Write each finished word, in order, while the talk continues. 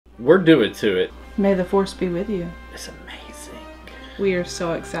we're doing to it. May the Force be with you. It's amazing. We are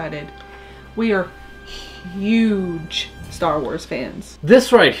so excited. We are huge Star Wars fans.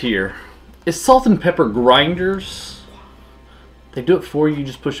 This right here is salt and pepper grinders. They do it for you. You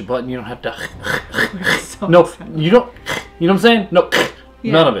just push a button. You don't have to. So No, excited. you don't. You know what I'm saying? No,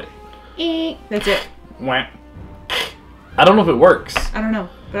 Yeah. none of it. That's it. Wah. I don't know if it works. I don't know,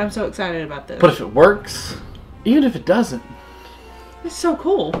 but I'm so excited about this. But if it works, even if it doesn't, It's so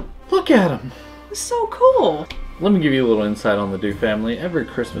cool. look at them. It's so cool. Let me give you a little insight on the Do family. Every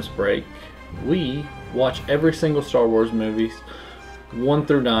Christmas break, we watch every single Star Wars movies, 1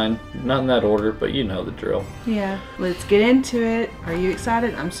 through 9. Not in that order, but you know the drill. Yeah, let's get into it. Are you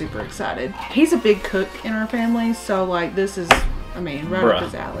excited? I'm super excited. He's a big cook in our family, so like this is, I mean, right up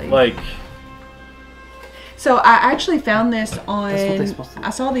his alley. Like, So I actually found this on, That's what they're supposed to do. I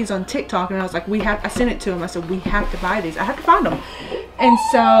saw these on TikTok and I was like, I sent it to him. I said, we have to buy these. I have to find them. And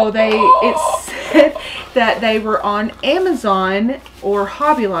so it said that they were on Amazon or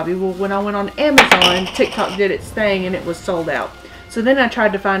Hobby Lobby. Well, when I went on Amazon, TikTok did its thing and it was sold out. So then I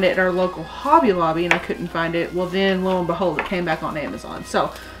tried to find it at our local Hobby Lobby and I couldn't find it. Well, then lo and behold, it came back on Amazon.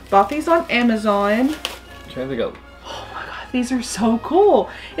 So bought these on Amazon. okay, they go. Oh my god, these are so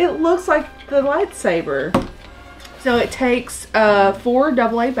cool. It looks like the lightsaber. So it takes 4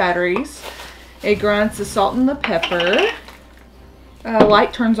 AA batteries. It grinds the salt and the pepper.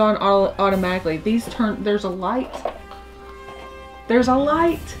 Light turns on automatically. These turn, there's a light. There's a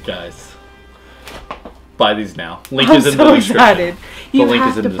light. Guys, buy these now. Link I'm is in so the description. excited. You the link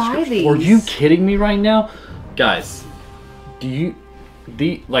have is in to the buy description. these. Are you kidding me right now? Guys,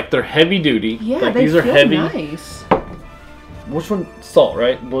 like they're heavy duty. Yeah, like, they these are feel heavy. nice. Which one? Salt,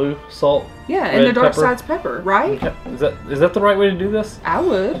 right? Blue, salt. Yeah, and the red dark pepper. side's pepper, right? Okay. Is that the right way to do this? I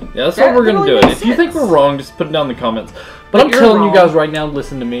would. Yeah, that's That what we're gonna do. totally It. makes If you think sense. we're wrong, just put it down in the comments. But But I'm you're telling you wrong. guys right now,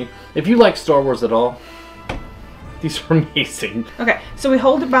 listen to me. If you like Star Wars at all, these are amazing. Okay, so we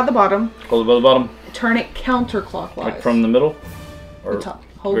hold it by the bottom, Hold it by the bottom, turn it counterclockwise. like from the middle, or the top.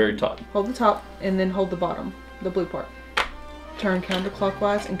 Hold, very top. Hold the top and then hold the bottom, the blue part. Turn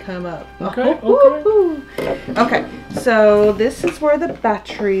counterclockwise and come up. Okay, Oh, okay, so this is where the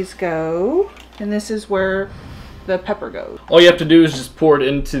batteries go, and this is where the pepper goes. All you have to do is just pour it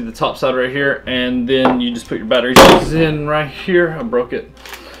into the top side right here, and then you just put your batteries in right here. I broke it.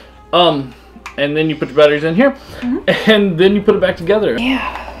 And then you put your batteries in here, and then you put it back together.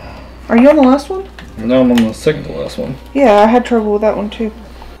 Yeah. Are you on the last one? No, I'm on the second to last one. Yeah, I had trouble with that one too.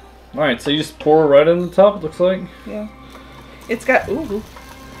 All right, so you just pour right in the top. It looks like. Yeah. It's got a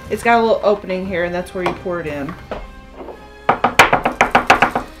little opening here, and that's where you pour it in.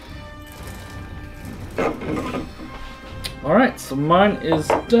 All right, so mine is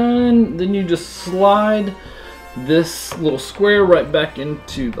done. Then you just slide this little square right back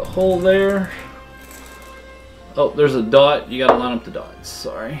into the hole there. Oh, there's a dot. You gotta line up the dots.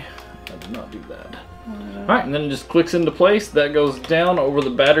 Sorry, I did not do that. All right, and then it just clicks into place. That goes down over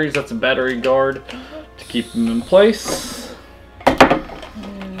the batteries. That's a battery guard to keep them in place.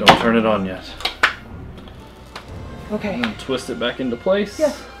 Don't turn it on yet. Okay. And twist it back into place.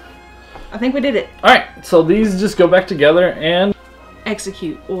 Yeah. I think we did it. All right, so these just go back together and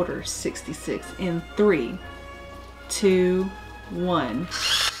Execute Order 66 in 3, 2, 1.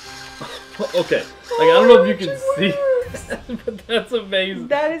 okay. Like I don't know if you can see, but that's amazing.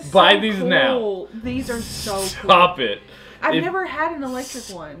 That is Buy so these cool. now. These are so cool. Stop it. I've never had an electric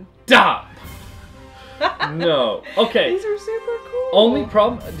one. Stop. No. Okay. These are super cool. Only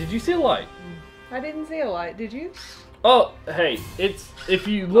problem. Did you see a light? I didn't see a light. Did you? Oh, hey. It's if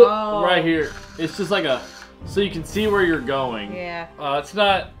you look Oh. right here. It's just like a, so you can see where you're going. Yeah. It's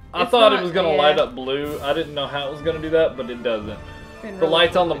not. I It's thought not- it was gonna yeah. light up blue. I didn't know how it was gonna do that, but it doesn't. Been The really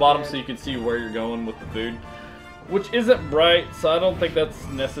light's on the really bottom good. so you can see where you're going with the food, which isn't bright, so I don't think that's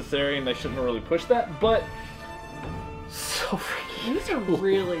necessary, and they shouldn't really push that, but so freaking These are cool.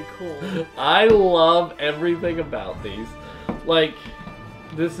 really cool. I love everything about these. Like,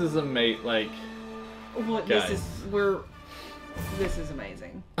 this is amazing. Like, Well, Guys. this is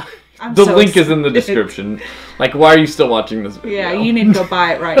amazing. I'm the so link is in the excited. description. Like, why are you still watching this video? Yeah, you need to go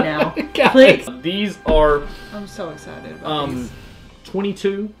buy it right now. Guys, Click. these are I'm so excited about these.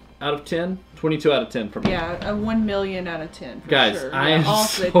 22 out of 10. 22 out of 10 for me. Yeah, a 1 million out of 10 for Guys, sure. I Yeah, am off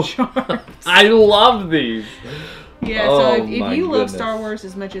so the charts. I love these. Yeah, Oh, so if my you love goodness. Star Wars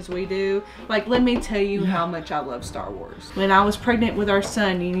as much as we do, like, let me tell you how much I love Star Wars. When I was pregnant with our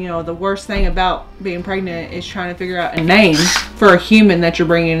son, you know, the worst thing about being pregnant is trying to figure out a name for a human that you're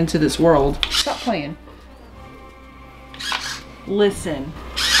bringing into this world. Stop playing. Listen.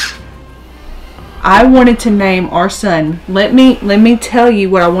 I wanted to name our son. Let me tell you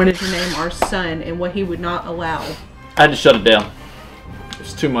what I wanted to name our son and what he would not allow. I had to shut it down.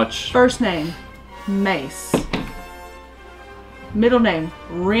 It's too much. First name, Mace. Middle name,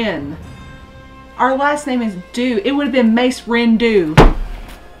 Ren. Our last name is Dew. It would have been Mace Ren Dew.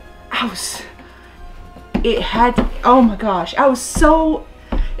 Oh my gosh.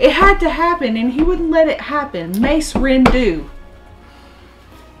 It had to happen and he wouldn't let it happen. Mace Ren Dew.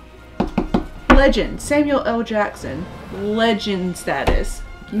 Legend, Samuel L. Jackson. Legend status.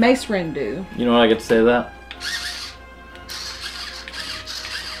 Mace Ren Dew. You know what I get to say to that?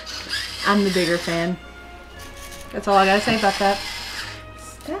 I'm the bigger fan. That's all I gotta say about that.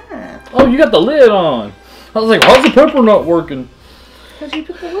 Stop. Oh, you got the lid on. I was like, how's the pepper not working? Because you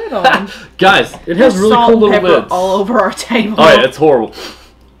put the lid on. Guys, it has really cool little lids. All over our table. Oh yeah, it's horrible.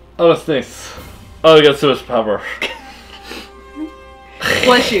 Oh, it's nice. Oh, we got so much pepper.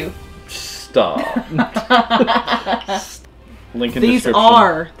 Bless you. Stop. Link in These description.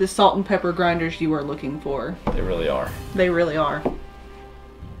 are the salt and pepper grinders you are looking for. They really are. They really are.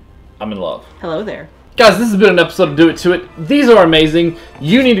 I'm in love. Hello there. Guys, this has been an episode of Do It To It. These are amazing.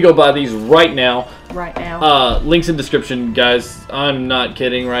 You need to go buy these right now. Right now. Links in description, guys. I'm not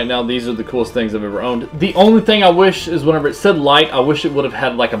kidding right now. These are the coolest things I've ever owned. The only thing I wish is whenever it said light, I wish it would have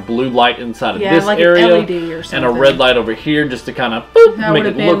had like a blue light inside of this like area. an LED or something. And a red light over here just to kind of make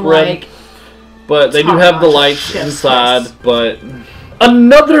it look red. But they do have the lights inside. But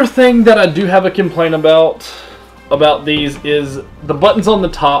another thing that I do have a complaint about these is the buttons on the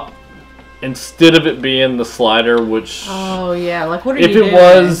top. Instead of it being the slider, which... Oh, yeah. Like, what are you doing? If it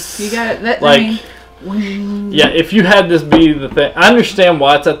was... You got that, like... Yeah, if you had this be the thing... I understand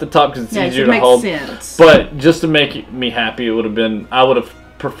why it's at the top, because it's easier to hold. Sense. But just to make me happy, it would have been... I would have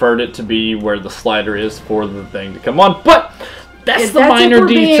preferred it to be where the slider is for the thing to come on. But... That's the minor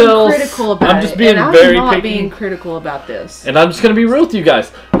details. I'm just being very picky. I'm not being critical about this. And I'm just going to be real with you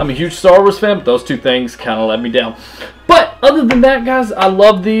guys. I'm a huge Star Wars fan, but those two things kind of let me down. But other than that, guys, I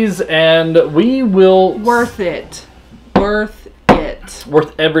love these, and we will... Worth it. Worth it.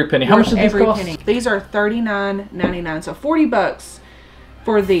 Worth every penny. How much did these cost? Penny. These are $39.99, so $40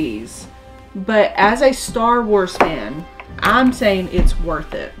 for these. But as a Star Wars fan, I'm saying it's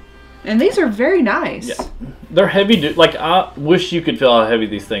worth it. And these are very nice. Yeah. They're heavy. Like, I wish you could feel how heavy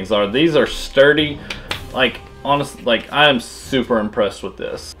these things are. These are sturdy. Like, honestly, like, I am super impressed with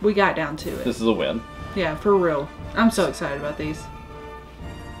this. We got down to it. This is a win. Yeah, for real. I'm so excited about these.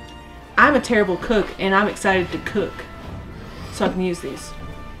 I'm a terrible cook, and I'm excited to cook. So I can use these.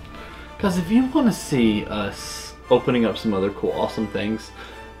 Because if you want to see us opening up some other cool, awesome things,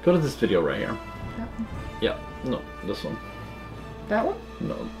 go to this video right here. That one? Yeah. No, this one. That one?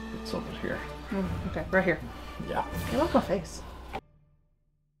 No. It's over here. Okay, right here. Yeah. I love my face.